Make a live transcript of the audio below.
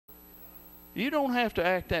You don't have to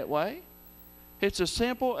act that way. It's as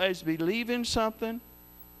simple as believing something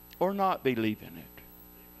or not believing it.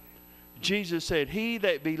 Jesus said, he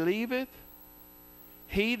that believeth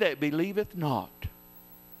not.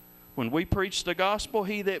 When we preach the gospel,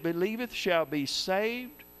 he that believeth shall be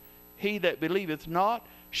saved. He that believeth not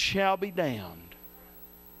shall be damned.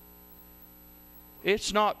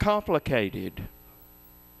 It's not complicated.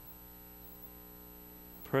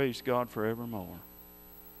 Praise God forevermore.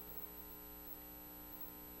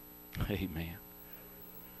 Amen.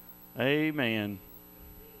 Amen.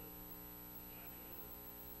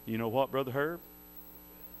 You know what, Brother Herb?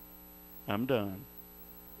 I'm done.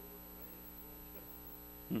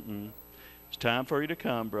 It's time for you to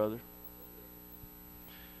come, brother.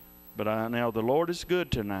 But now the Lord is good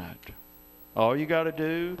tonight. All you got to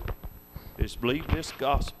do is believe this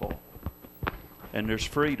gospel, and there's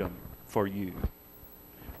freedom for you.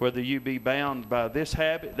 Whether you be bound by this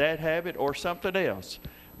habit, that habit, or something else,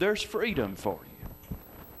 there's freedom for you.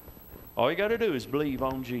 All you got to do is believe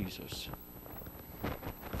on Jesus.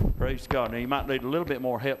 Praise God. Now, you might need a little bit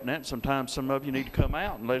more help than that. Sometimes some of you need to come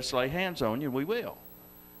out and let us lay hands on you, and we will.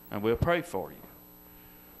 And we'll pray for you.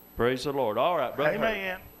 Praise the Lord. All right, brother.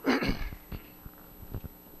 Amen.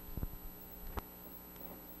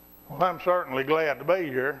 Well, I'm certainly glad to be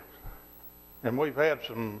here. And we've had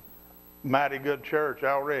some mighty good church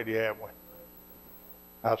already, haven't we?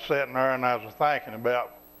 I was sitting there and I was thinking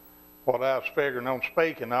about what I was figuring on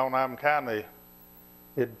speaking on.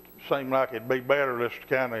 It seemed like it'd be better just to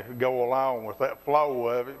kind of go along with that flow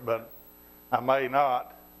of it, but I may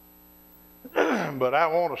not. But I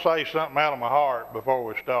want to say something out of my heart before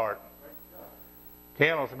we start.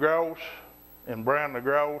 Kenneth Gross and Brenda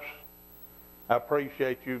Gross, I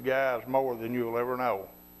appreciate you guys more than you'll ever know.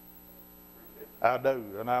 I do,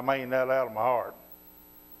 and I mean that out of my heart.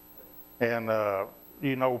 And,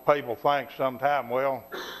 you know, people think sometimes, well,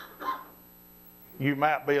 you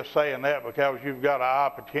might be saying that because you've got an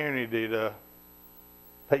opportunity to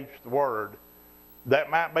teach the Word. That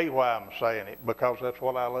might be why I'm saying it, because that's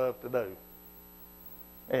what I love to do.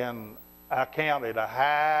 And I count it a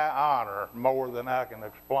high honor, more than I can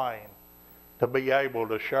explain, to be able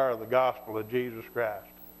to share the gospel of Jesus Christ.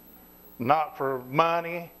 Not for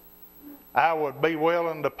money. I would be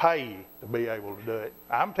willing to pay to be able to do it.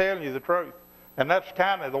 I'm telling you the truth. And that's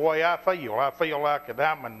kind of the way I feel. I feel like that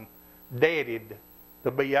I'm indebted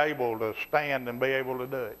to be able to stand and be able to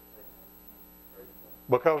do it.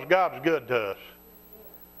 Because God's good to us.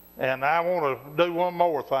 And I want to do one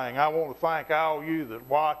more thing. I want to thank all you that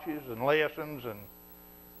watches and listens, and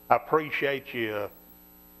I appreciate you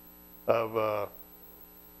of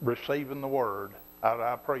receiving the Word.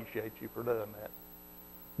 I appreciate you for doing that.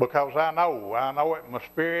 Because I know it in my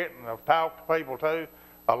spirit, and I've talked to people too.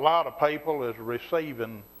 A lot of people is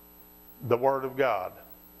receiving the Word of God.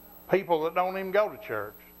 People that don't even go to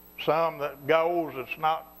church. Some that goes, it's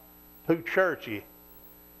not too churchy.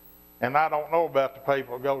 And I don't know about the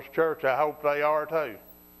people that go to church. I hope they are too.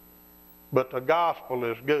 But the gospel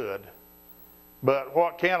is good. But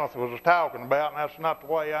what Kenneth was talking about, and that's not the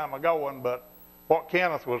way I'm going, but what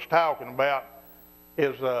Kenneth was talking about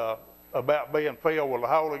is about being filled with the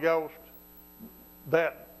Holy Ghost.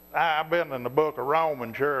 That I've been in the book of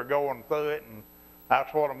Romans here going through it, and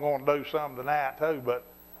that's what I'm going to do some tonight too.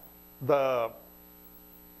 But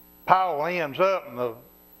Paul ends up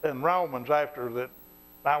in Romans after that.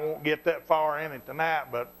 I won't get that far in it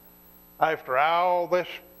tonight, but after all this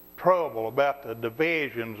trouble about the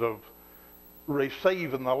divisions of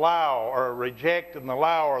receiving the law or rejecting the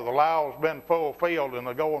law, or the law has been fulfilled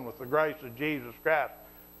and going with the grace of Jesus Christ,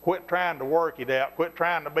 quit trying to work it out. Quit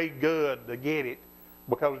trying to be good to get it,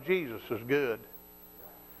 because Jesus is good.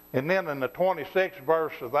 And then in the 26th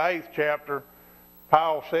verse of the 8th chapter,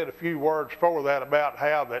 Paul said a few words before that about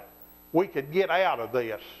how that we could get out of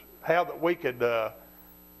this, how that we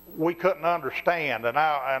couldn't understand. And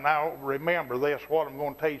I remember this, what I'm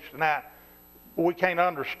going to teach tonight. We can't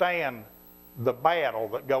understand the battle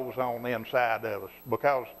that goes on inside of us,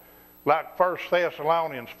 because like 1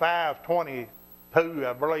 Thessalonians 5:22,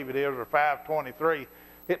 I believe it is, or 5:23,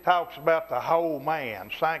 it talks about the whole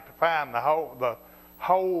man, sanctifying the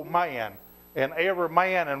whole man. And every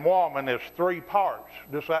man and woman is three parts,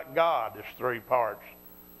 just like God is three parts.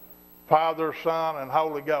 Father, Son, and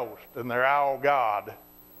Holy Ghost, and they're all God.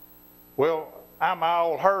 Well, I'm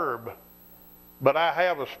all herb, but I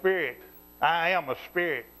have a spirit. I am a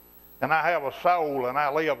spirit, and I have a soul, and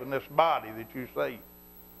I live in this body that you see.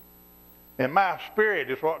 And my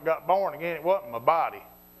spirit is what got born again. It wasn't my body.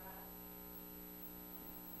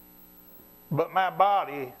 But my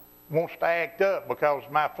body wants to act up because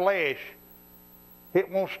my flesh It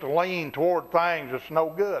wants to lean toward things that's no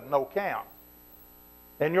good, no count.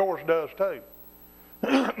 And yours does too.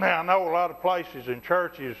 Now, I know a lot of places in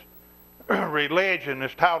churches, religion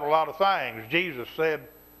is taught a lot of things. Jesus said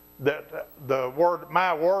that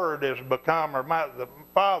my word is become, or the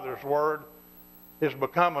Father's word is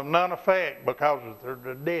become of none effect because of the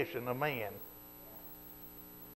tradition of men.